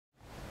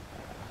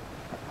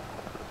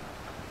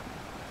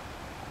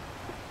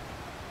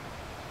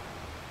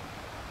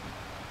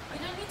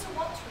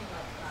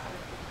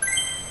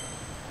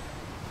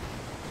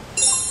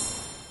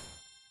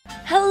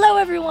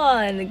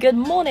everyone, good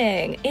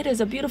morning. It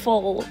is a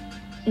beautiful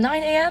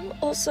 9 AM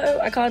or so,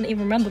 I can't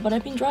even remember, but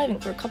I've been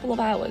driving for a couple of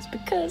hours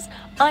because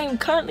I am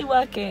currently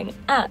working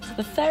at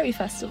the Fairy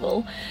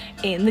Festival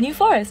in the New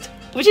Forest,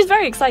 which is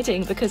very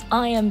exciting because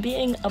I am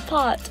being a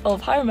part of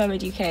Hire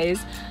Mermaid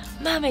UK's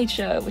mermaid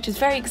show, which is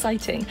very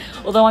exciting.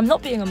 Although I'm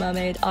not being a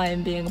mermaid, I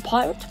am being a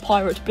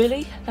Pirate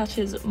Billy, that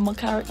is my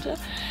character.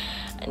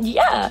 And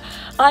yeah,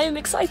 I am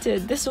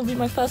excited. This will be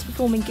my first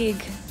performing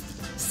gig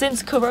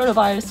since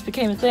coronavirus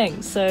became a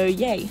thing, so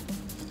yay.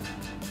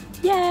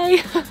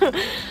 Yay!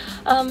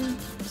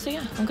 So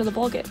yeah, I'm gonna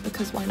vlog it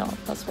because why not?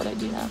 That's what I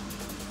do now.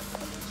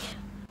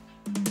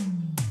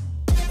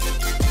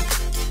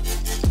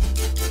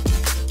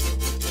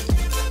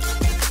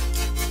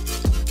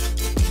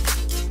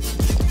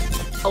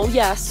 Oh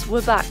yes,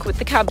 we're back with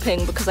the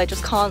camping because I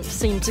just can't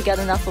seem to get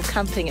enough of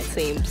camping, it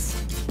seems.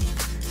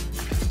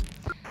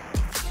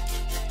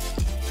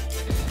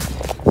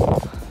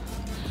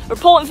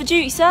 Reporting for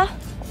duty, sir.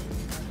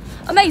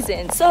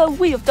 Amazing, so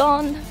we have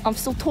done, I'm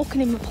still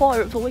talking in my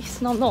pirate voice,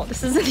 and I'm not,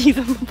 this isn't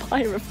even my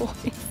pirate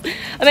voice.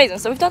 Amazing,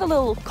 so we've done a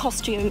little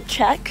costume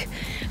check.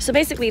 So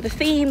basically the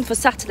theme for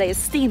Saturday is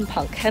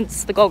steampunk,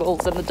 hence the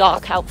goggles and the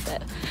dark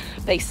outfit,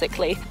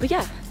 basically. But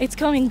yeah, it's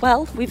going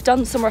well. We've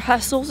done some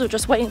rehearsals, we're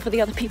just waiting for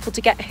the other people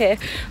to get here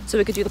so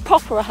we could do the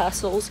proper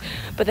rehearsals,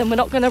 but then we're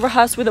not going to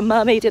rehearse with a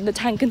mermaid in the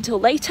tank until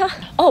later.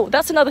 Oh,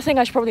 that's another thing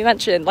I should probably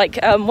mention. Like,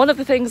 one of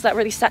the things that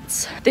really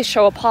sets this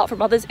show apart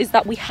from others is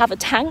that we have a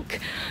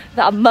tank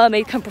that a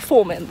mermaid can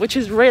perform in, which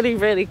is really,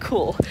 really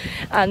cool.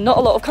 And not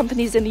a lot of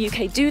companies in the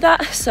UK do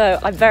that, so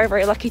I'm very,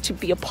 very lucky to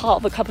be a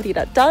part of a company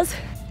that does.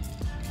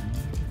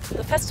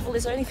 The festival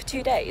is only for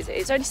 2 days.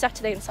 It's only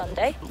Saturday and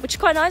Sunday, which is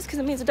quite nice because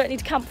it means I don't need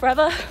to camp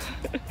forever.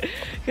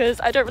 Because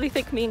I don't really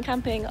think me and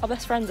camping are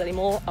best friends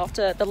anymore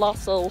after the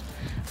last little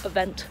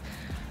event.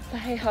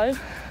 But hey ho.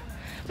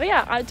 But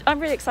yeah,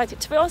 I'm really excited.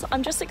 To be honest,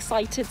 I'm just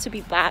excited to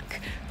be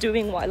back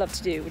doing what I love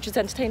to do, which is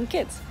entertaining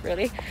kids,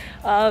 really.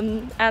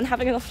 And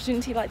having an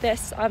opportunity like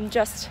this,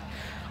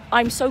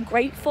 I'm so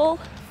grateful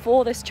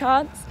for this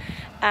chance.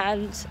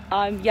 And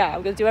I'm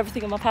going to do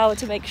everything in my power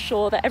to make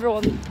sure that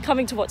everyone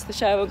coming to watch the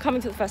show and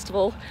coming to the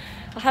festival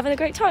are having a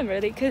great time,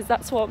 really, because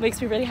that's what makes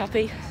me really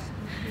happy.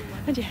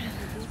 And yeah.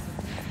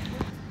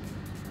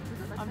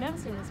 I've never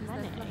seen this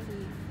many.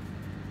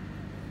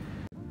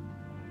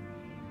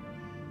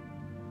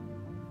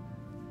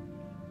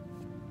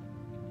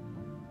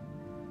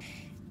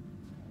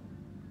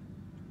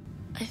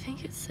 I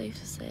think it's safe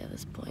to say at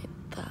this point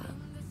that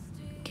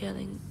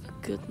getting a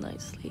good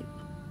night's sleep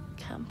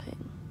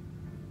camping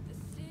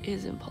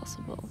is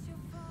impossible.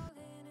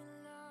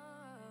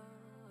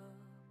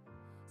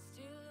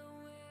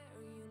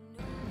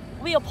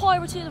 We are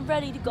pirated and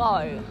ready to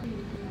go.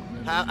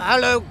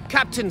 Hello,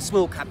 Captain,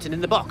 small captain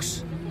in the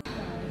box.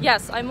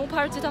 Yes, I'm all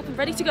pirated up and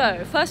ready to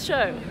go. First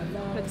show.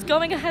 It's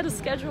going ahead of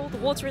schedule. The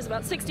water is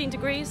about 16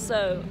 degrees,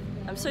 so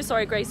I'm so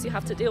sorry, Grace, you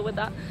have to deal with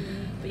that.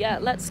 But yeah,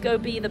 let's go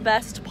be the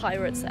best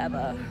pirates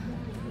ever.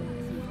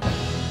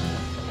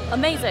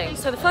 Amazing,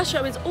 so the first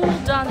show is all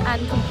done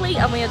and complete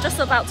and we are just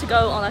about to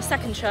go on our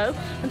second show.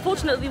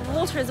 Unfortunately, the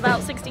water is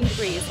about 16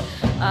 degrees,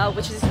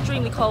 which is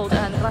extremely cold,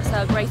 and bless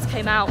her, Grace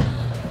came out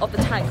of the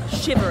tank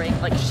shivering,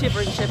 like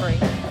shivering.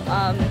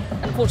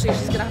 Unfortunately,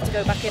 she's gonna have to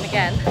go back in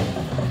again,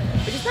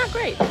 which is not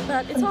great,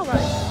 but it's all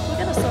right. We're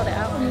gonna sort it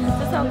out.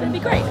 It's all gonna be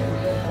great.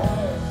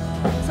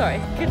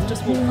 Sorry, kids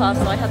just walked past,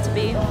 so I had to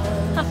be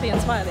happy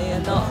and smiley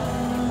and not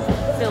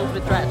filled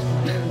with dread.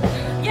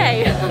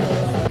 Yay!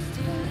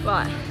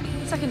 Right.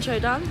 Second show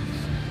done.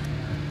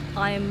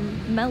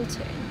 I'm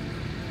melting.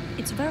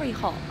 It's very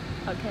hot,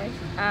 okay?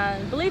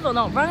 And believe it or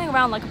not, running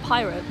around like a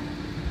pirate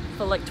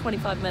for like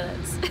 25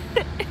 minutes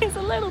is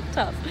a little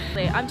tough.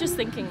 I'm just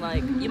thinking,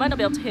 like, you might not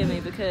be able to hear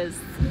me because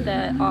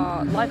there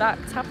are live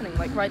acts happening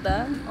like right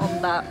there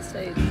on that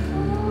stage.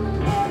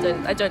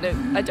 I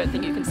don't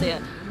think you can see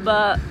it.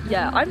 But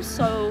yeah, I'm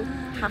so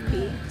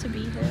happy to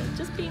be here.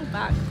 Just being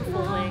back,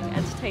 performing,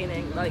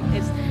 entertaining. Like,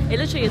 it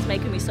literally is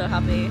making me so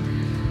happy.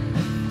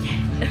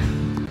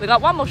 We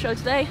got one more show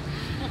today,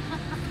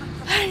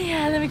 and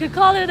yeah, then we could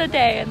call it a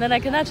day, and then I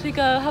can actually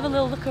go have a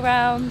little look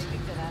around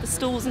the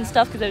stalls and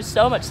stuff, because there's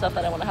so much stuff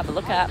that I want to have a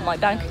look at. My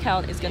bank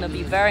account is going to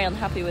be very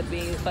unhappy with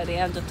me by the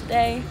end of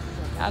today,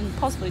 and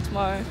possibly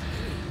tomorrow,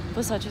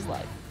 but such is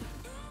life.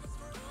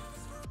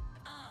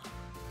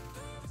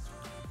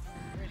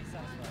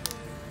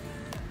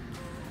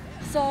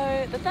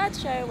 So the third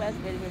show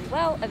went really, really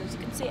well, and as you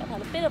can see, I've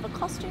had a bit of a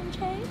costume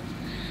change.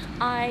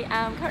 I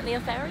am currently a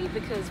fairy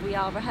because we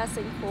are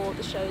rehearsing for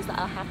the shows that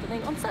are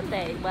happening on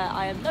Sunday, where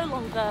I am no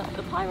longer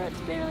the pirate,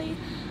 merely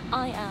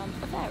I am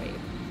a fairy.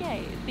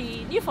 Yay!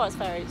 The New Forest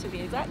fairy, to be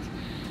exact.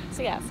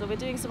 So yeah, so we're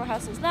doing some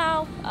rehearsals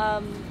now.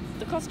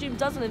 The costume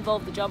doesn't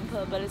involve the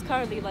jumper, but it's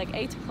currently like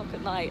 8 o'clock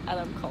at night and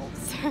I'm cold,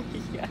 so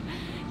yeah.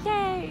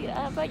 Yay!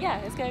 But yeah,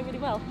 it's going really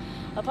well.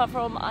 Apart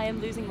from I am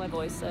losing my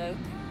voice, so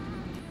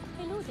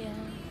hello there.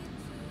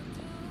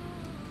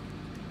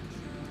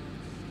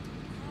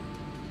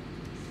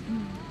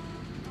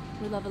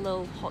 We love a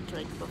little hot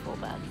drink before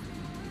bed.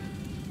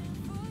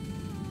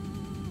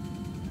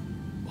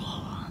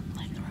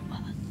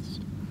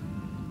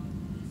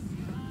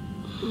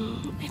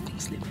 I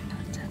think sleeping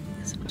at 10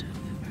 isn't doing me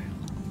very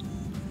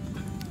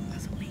well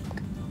as a week.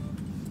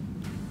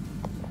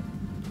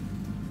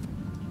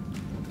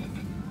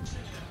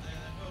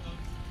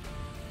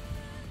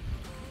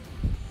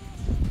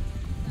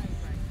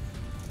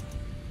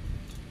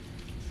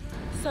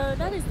 So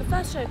that is the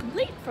first show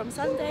complete from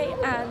Sunday,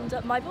 and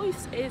my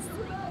voice is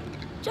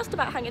just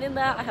about hanging in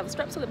there. I have a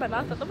strepsil in my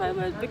mouth at the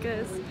moment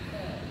because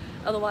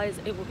otherwise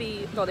it will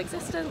be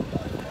non-existent.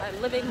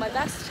 I'm living my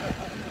best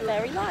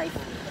Larry life.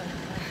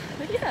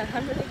 But yeah,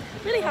 I'm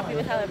really happy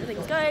with how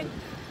everything's going.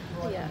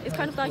 Yeah, it's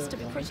kind of nice to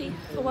be pretty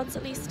for once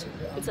at least,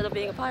 instead of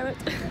being a pirate.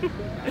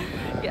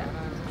 Yeah.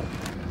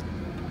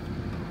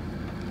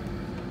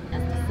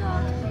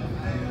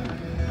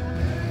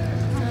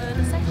 So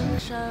the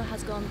second show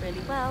has gone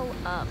really well.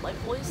 My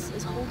voice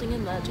is holding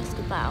in there just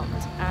about,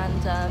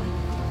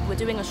 and we're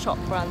doing a shop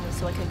run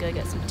so I can go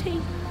get some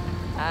tea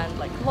and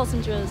like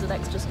lozenges and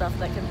extra stuff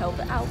that can help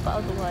it out, but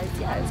otherwise,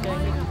 yeah, it's going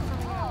really well.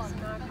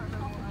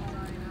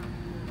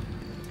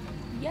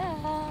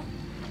 Yeah,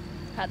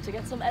 had to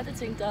get some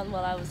editing done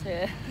while I was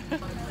here.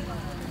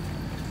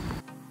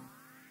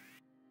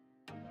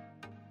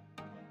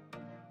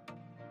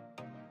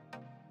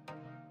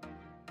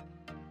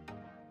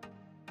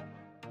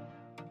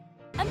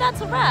 And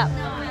that's a wrap.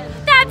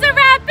 That's a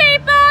wrap,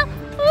 people!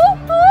 Ooh,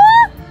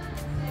 ooh.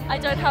 I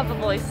don't have a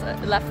voice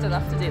left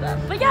enough to do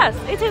that, but yes,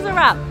 it is a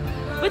wrap.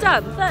 We're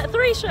done.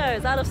 3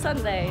 shows out of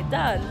Sunday.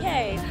 Done.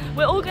 Yay.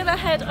 We're all gonna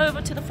head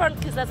over to the front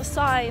because there's a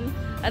sign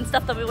and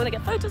stuff that we want to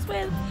get photos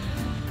with.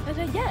 And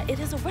then yeah, it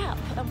is a wrap,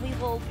 and we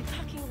will be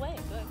packing away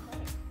and going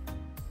home.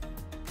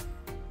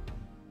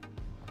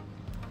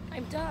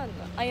 I'm done.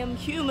 I am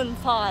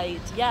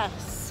human-fied.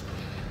 Yes.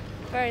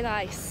 Very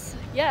nice.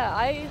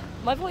 Yeah,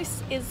 my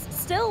voice is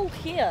still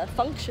here,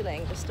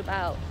 functioning just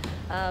about.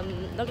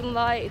 Not gonna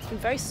lie, it's been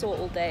very sore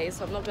all day,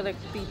 so I'm not gonna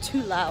be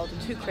too loud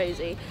and too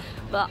crazy,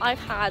 but I've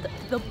had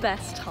the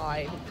best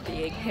time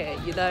being here,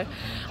 you know?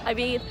 I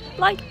mean,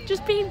 like,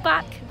 just being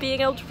back,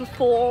 being able to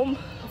perform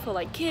for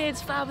like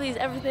kids, families,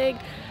 everything,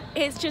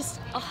 it's just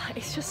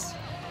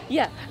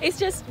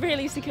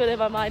really secured in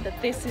my mind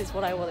that this is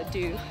what I want to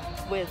do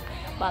with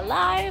my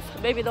life.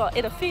 Maybe not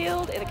in a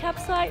field, in a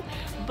campsite,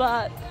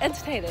 but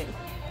entertaining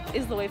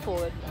is the way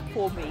forward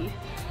for me.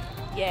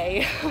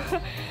 Yay.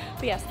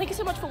 But yes, thank you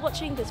so much for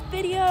watching this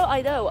video.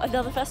 I know,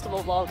 another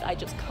festival vlog, I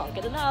just can't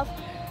get enough.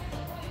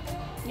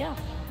 Yeah,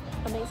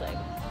 amazing.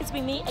 It's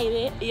been me,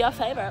 Amy, your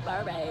favorite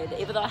mermaid.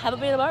 Even though I haven't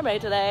been a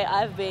mermaid today,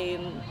 I've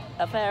been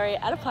a fairy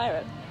and a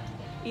pirate.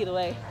 Either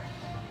way,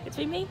 it's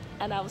been me,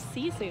 and I will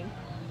see you soon.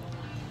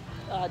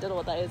 I don't know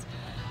what that is.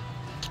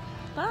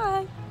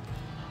 Bye.